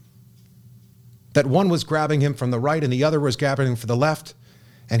 That one was grabbing him from the right and the other was grabbing him from the left,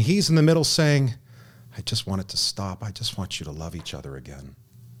 and he's in the middle saying, I just want it to stop. I just want you to love each other again.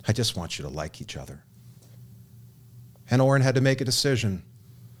 I just want you to like each other. And Orrin had to make a decision.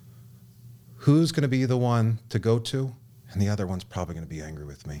 Who's going to be the one to go to? And the other one's probably going to be angry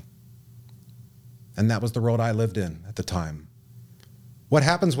with me. And that was the world I lived in at the time. What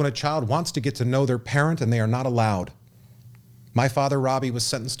happens when a child wants to get to know their parent and they are not allowed? My father, Robbie, was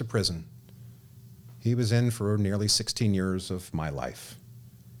sentenced to prison. He was in for nearly 16 years of my life.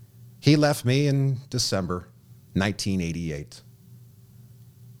 He left me in December 1988.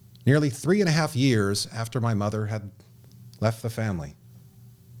 Nearly 3.5 years after my mother had left the family.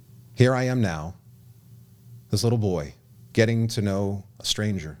 Here I am now, this little boy, getting to know a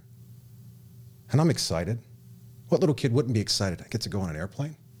stranger. And I'm excited. What little kid wouldn't be excited? I get to go on an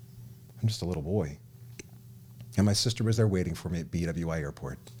airplane? I'm just a little boy. And my sister was there waiting for me at BWI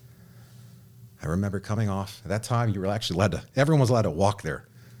Airport. I remember coming off. At that time, you were actually everyone was allowed to walk there.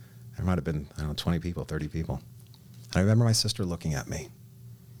 There might have been, 20 people, 30 people. And I remember my sister looking at me.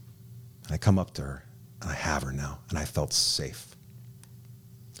 And I come up to her, and I have her now, and I felt safe.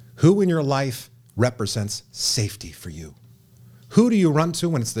 Who in your life represents safety for you? Who do you run to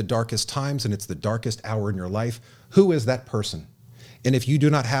when it's the darkest times and it's the darkest hour in your life? Who is that person? And if you do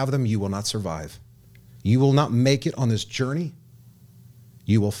not have them, you will not survive. You will not make it on this journey.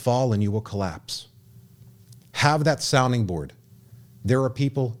 You will fall and you will collapse. Have that sounding board. There are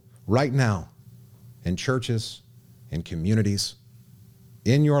people right now in churches, in communities,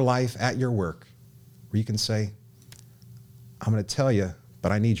 in your life, at your work, where you can say, I'm going to tell you,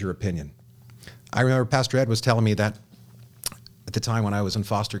 but I need your opinion. I remember Pastor Ed was telling me that at the time when I was in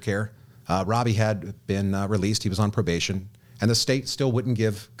foster care, Robbie had been released. He was on probation, and the state still wouldn't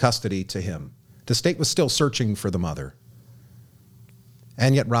give custody to him. The state was still searching for the mother.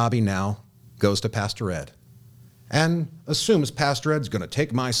 And yet Robbie now goes to Pastor Ed and assumes Pastor Ed's going to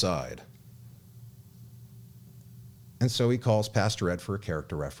take my side. And so he calls Pastor Ed for a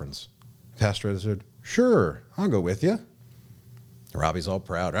character reference. Pastor Ed said, sure, I'll go with you. Robbie's all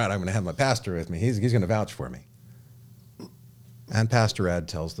proud. Right, I'm going to have my pastor with me. He's going to vouch for me. And Pastor Ed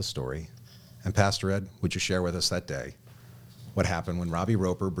tells the story. And Pastor Ed, would you share with us that day what happened when Robbie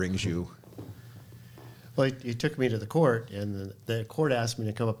Roper brings you? Well, he took me to the court, and the court asked me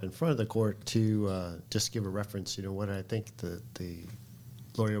to come up in front of the court to just give a reference, what I think the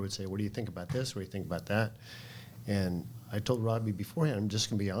lawyer would say, what do you think about this? What do you think about that? And I told Robbie beforehand, I'm just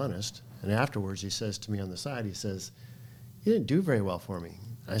going to be honest. And afterwards, he says to me on the side, he says, you didn't do very well for me.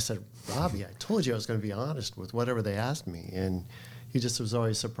 I said, Robbie, I told you I was going to be honest with whatever they asked me. And he just was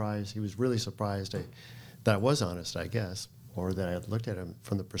always surprised. He was really surprised that I was honest, I guess, or that I had looked at him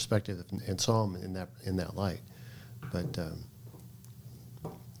from the perspective and saw him in that light. But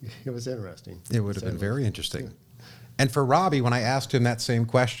it was interesting. It would have been very interesting. And for Robbie, when I asked him that same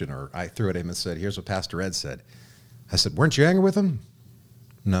question, or I threw at him and said, here's what Pastor Ed said. I said, weren't you angry with him?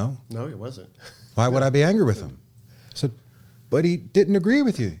 No. No, he wasn't. Why would I be angry with him? I said, but he didn't agree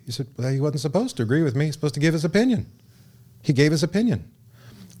with you. He said, well, he wasn't supposed to agree with me. He's supposed to give his opinion. He gave his opinion.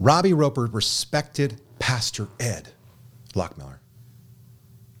 Robbie Roper respected Pastor Ed Lockmiller.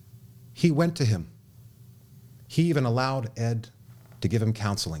 He went to him. He even allowed Ed to give him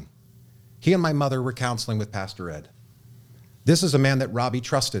counseling. He and my mother were counseling with Pastor Ed. This is a man that Robbie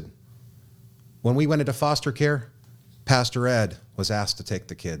trusted. When we went into foster care, Pastor Ed was asked to take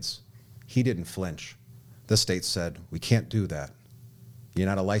the kids. He didn't flinch. The state said, we can't do that. You're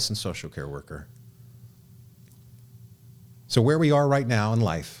not a licensed social care worker. So where we are right now in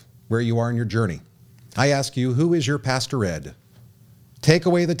life, where you are in your journey, I ask you, who is your Pastor Ed? Take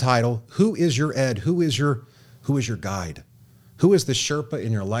away the title. Who is your Ed? Who is your guide? Who is the Sherpa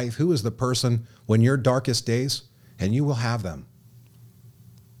in your life? Who is the person when your darkest days, and you will have them?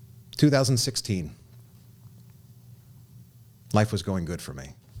 2016. Life was going good for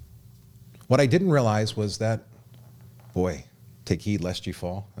me. What I didn't realize was that, boy, take heed lest you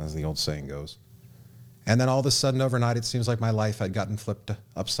fall, as the old saying goes. And then all of a sudden, overnight, it seems like my life had gotten flipped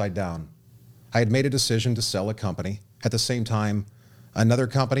upside down. I had made a decision to sell a company. At the same time, another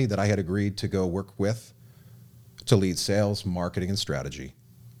company that I had agreed to go work with to lead sales, marketing, and strategy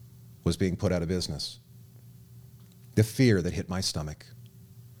was being put out of business. The fear that hit my stomach,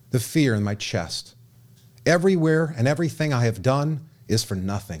 the fear in my chest. Everywhere and everything I have done is for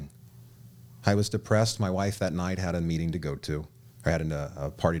nothing. I was depressed. My wife that night had a meeting to go to, or had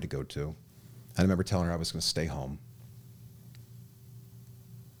a party to go to. I remember telling her I was going to stay home.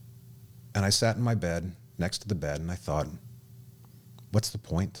 And I sat in my bed, next to the bed, and I thought, what's the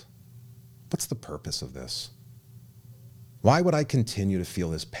point? What's the purpose of this? Why would I continue to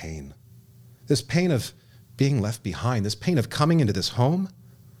feel this pain? This pain of being left behind, this pain of coming into this home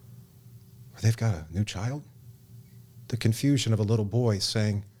where they've got a new child? The confusion of a little boy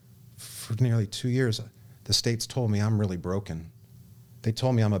saying, for nearly 2 years, the state's told me I'm really broken. They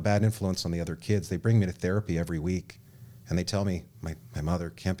told me I'm a bad influence on the other kids. They bring me to therapy every week, and they tell me my mother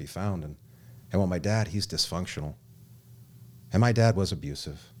can't be found. And well, my dad, he's dysfunctional. And my dad was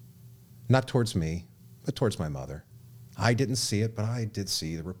abusive. Not towards me, but towards my mother. I didn't see it, but I did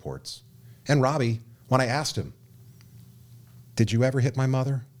see the reports. And Robbie, when I asked him, did you ever hit my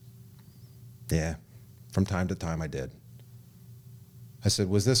mother? Yeah, from time to time I did. I said,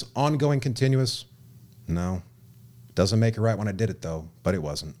 was this ongoing, continuous? No. Doesn't make it right when I did it, though, but it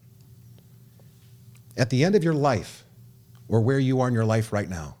wasn't. At the end of your life, or where you are in your life right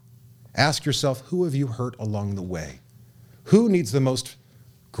now, ask yourself, who have you hurt along the way? Who needs the most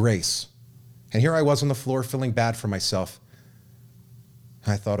grace? And here I was on the floor feeling bad for myself.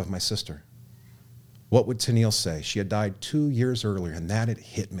 I thought of my sister. What would Tennille say? She had died 2 years earlier, and that had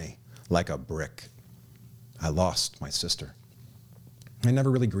hit me like a brick. I lost my sister. I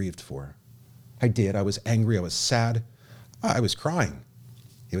never really grieved for her. I did. I was angry. I was sad. I was crying.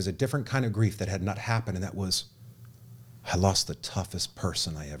 It was a different kind of grief that had not happened, and that was, I lost the toughest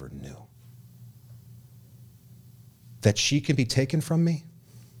person I ever knew. That she can be taken from me,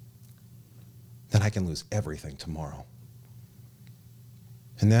 then I can lose everything tomorrow.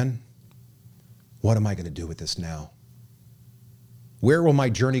 And then, what am I going to do with this now? Where will my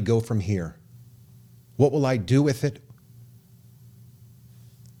journey go from here? What will I do with it?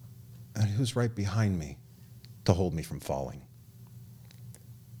 And who's right behind me to hold me from falling?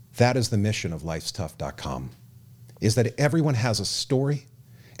 That is the mission of lifestough.com, is that everyone has a story,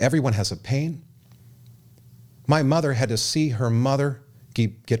 everyone has a pain. My mother had to see her mother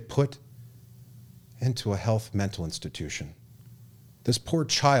get put into a health mental institution. This poor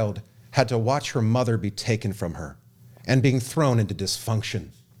child had to watch her mother be taken from her and being thrown into dysfunction.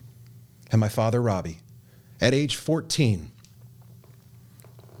 And my father, Robbie, at age 14,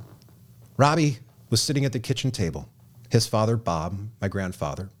 Robbie was sitting at the kitchen table. His father, Bob, my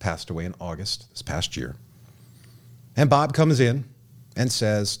grandfather, passed away in August this past year. And Bob comes in and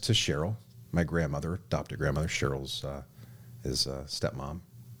says to Cheryl, my grandmother, adopted grandmother, Cheryl's his stepmom,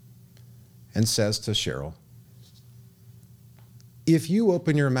 and says to Cheryl, if you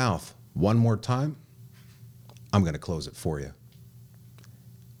open your mouth one more time, I'm going to close it for you.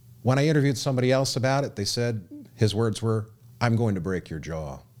 When I interviewed somebody else about it, they said, his words were, I'm going to break your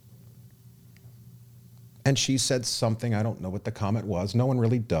jaw. And she said something, I don't know what the comment was. No one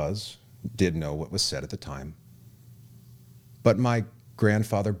really did know what was said at the time. But my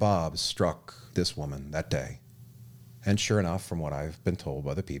grandfather Bob struck this woman that day. And sure enough, from what I've been told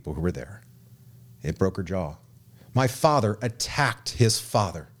by the people who were there, it broke her jaw. My father attacked his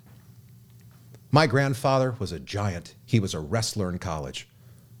father. My grandfather was a giant. He was a wrestler in college.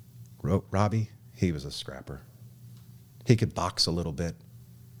 Robbie, he was a scrapper. He could box a little bit.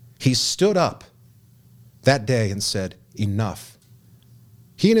 He stood up that day and said, enough.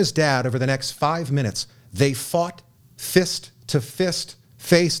 He and his dad, over the next 5 minutes, they fought fist to fist,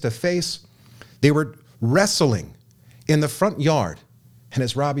 face to face. They were wrestling in the front yard. And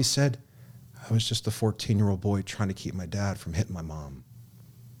as Robbie said, I was just a 14-year-old boy trying to keep my dad from hitting my mom.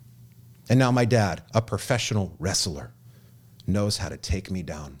 And now my dad, a professional wrestler, knows how to take me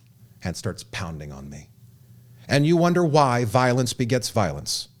down and starts pounding on me. And you wonder why violence begets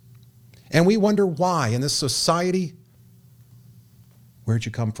violence. And we wonder why in this society, where'd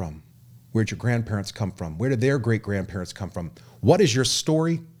you come from? Where'd your grandparents come from? Where did their great-grandparents come from? What is your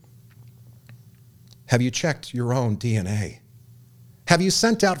story? Have you checked your own DNA? Have you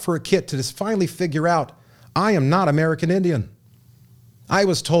sent out for a kit to just finally figure out, I am not American Indian? I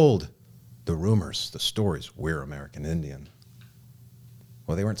was told the rumors, the stories, we're American Indian.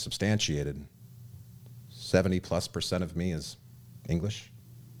 Well, they weren't substantiated. 70+% of me is English.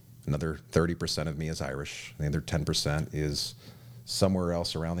 Another 30% of me is Irish. The other 10% is somewhere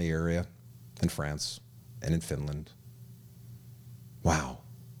else around the area, in France and in Finland. Wow.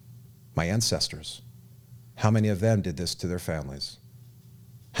 My ancestors, how many of them did this to their families?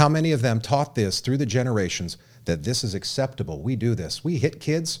 How many of them taught this through the generations that this is acceptable? We do this. We hit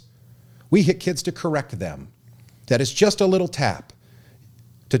kids. We hit kids to correct them. That is just a little tap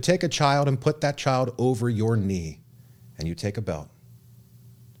to take a child and put that child over your knee, and you take a belt.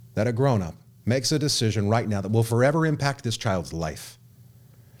 That a grown-up makes a decision right now that will forever impact this child's life,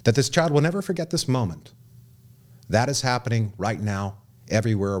 that this child will never forget this moment. That is happening right now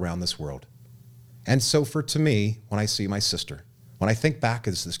everywhere around this world. And so to me, when I see my sister, when I think back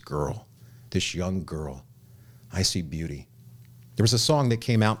as this girl, this young girl, I see beauty. There was a song that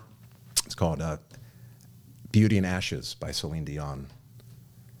came out, it's called Beauty and Ashes by Celine Dion.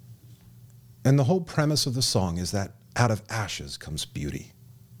 And the whole premise of the song is that out of ashes comes beauty.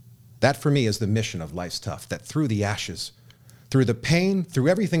 That for me is the mission of Life's Tough, that through the ashes, through the pain, through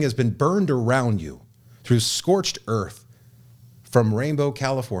everything has been burned around you, through scorched earth, from Rainbow,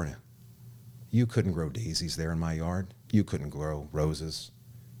 California. You couldn't grow daisies there in my yard. You couldn't grow roses.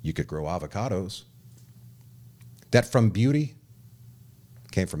 You could grow avocados. That from beauty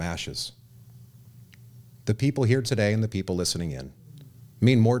came from ashes. The people here today and the people listening in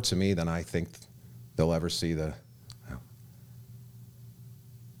mean more to me than I think they'll ever see that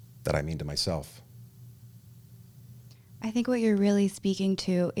I mean to myself. I think what you're really speaking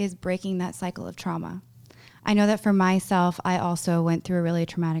to is breaking that cycle of trauma. I know that for myself, I also went through a really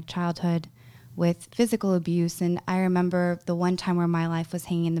traumatic childhood with physical abuse, and I remember the one time where my life was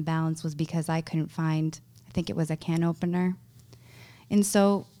hanging in the balance was because I couldn't find, I think it was a can opener. And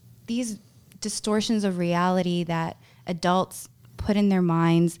so these distortions of reality that adults put in their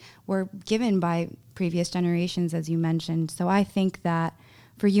minds were given by previous generations, as you mentioned. So I think that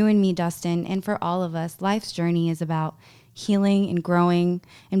for you and me, Dustin, and for all of us, life's journey is about healing and growing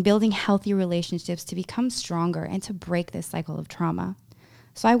and building healthy relationships to become stronger and to break this cycle of trauma.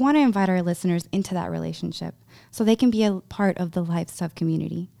 So I want to invite our listeners into that relationship so they can be a part of the Life's Tough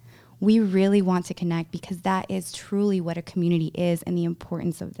community. We really want to connect because that is truly what a community is and the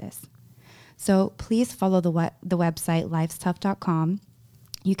importance of this. So please follow the website lifestough.com.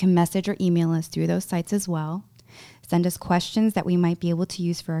 You can message or email us through those sites as well. Send us questions that we might be able to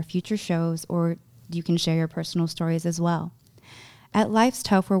use for our future shows, or you can share your personal stories as well. At Life's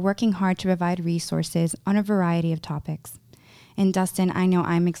Tough, we're working hard to provide resources on a variety of topics. And Dustin, I know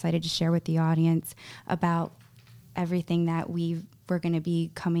I'm excited to share with the audience about everything that we're going to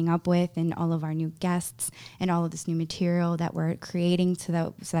be coming up with and all of our new guests and all of this new material that we're creating so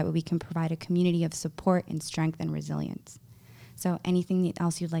that we can provide a community of support and strength and resilience. So anything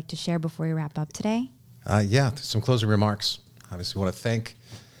else you'd like to share before we wrap up today? Some closing remarks. Obviously, want to thank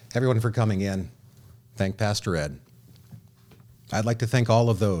everyone for coming in. Thank Pastor Ed. I'd like to thank all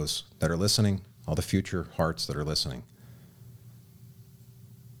of those that are listening, all the future hearts that are listening.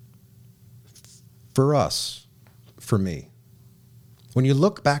 For us, for me, when you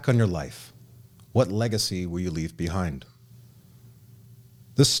look back on your life, what legacy will you leave behind?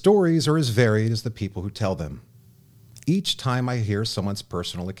 The stories are as varied as the people who tell them. Each time I hear someone's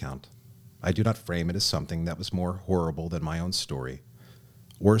personal account, I do not frame it as something that was more horrible than my own story,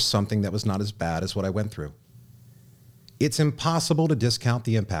 or something that was not as bad as what I went through. It's impossible to discount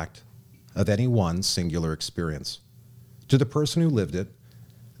the impact of any one singular experience. To the person who lived it,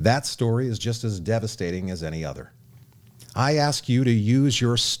 that story is just as devastating as any other. I ask you to use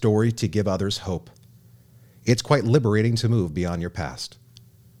your story to give others hope. It's quite liberating to move beyond your past.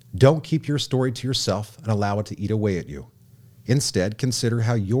 Don't keep your story to yourself and allow it to eat away at you. Instead, consider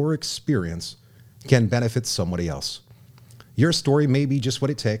how your experience can benefit somebody else. Your story may be just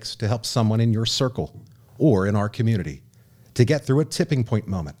what it takes to help someone in your circle or in our community to get through a tipping point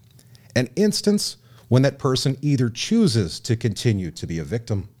moment, an instance when that person either chooses to continue to be a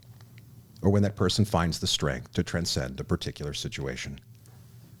victim or when that person finds the strength to transcend a particular situation.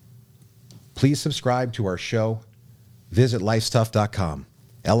 Please subscribe to our show. Visit lifestuff.com,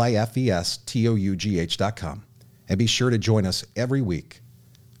 LIFESTOUGH.com, and be sure to join us every week,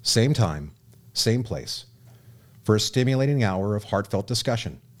 same time, same place, for a stimulating hour of heartfelt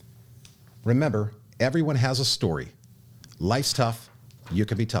discussion. Remember, everyone has a story. Life's tough. You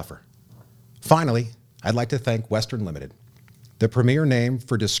can be tougher. Finally, I'd like to thank Western Limited, the premier name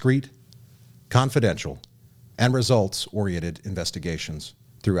for discreet, confidential, and results-oriented investigations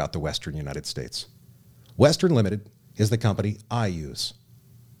throughout the Western United States. Western Limited is the company I use.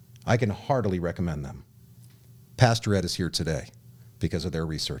 I can heartily recommend them. Pastor Ed is here today because of their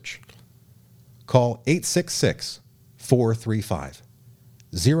research. Call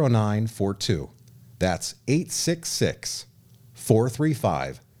 866-435-0942. That's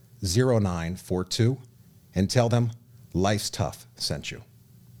 866-435-0942, and tell them Life's Tough sent you.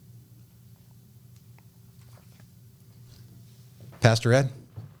 Pastor Ed,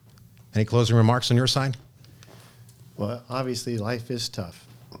 any closing remarks on your side? Well, obviously, life is tough.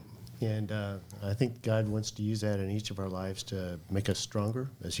 And I think God wants to use that in each of our lives to make us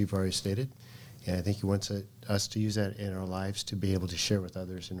stronger, as you've already stated. And I think He wants us to use that in our lives to be able to share with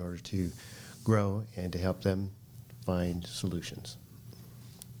others in order to grow and to help them find solutions.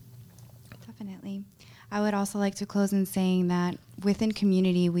 Definitely. I would also like to close in saying that within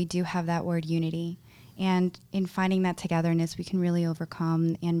community, we do have that word unity. And in finding that togetherness, we can really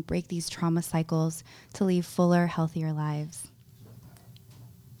overcome and break these trauma cycles to lead fuller, healthier lives.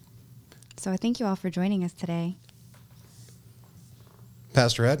 So I thank you all for joining us today.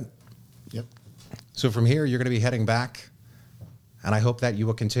 Pastor Ed? Yep. So from here, you're going to be heading back, and I hope that you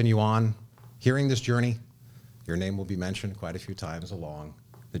will continue on hearing this journey. Your name will be mentioned quite a few times along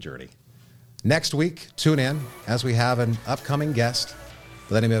the journey. Next week, tune in as we have an upcoming guest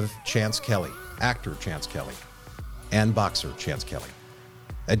by the name of Chance Kelly, actor Chance Kelly, and boxer Chance Kelly.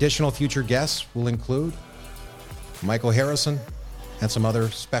 Additional future guests will include Michael Harrison and some other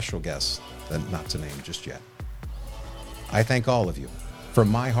special guests that not to name just yet. I thank all of you, from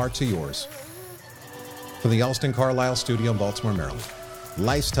my heart to yours, from the Alston Carlisle studio in Baltimore, Maryland.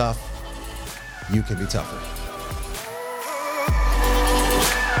 Life's tough. You can be tougher.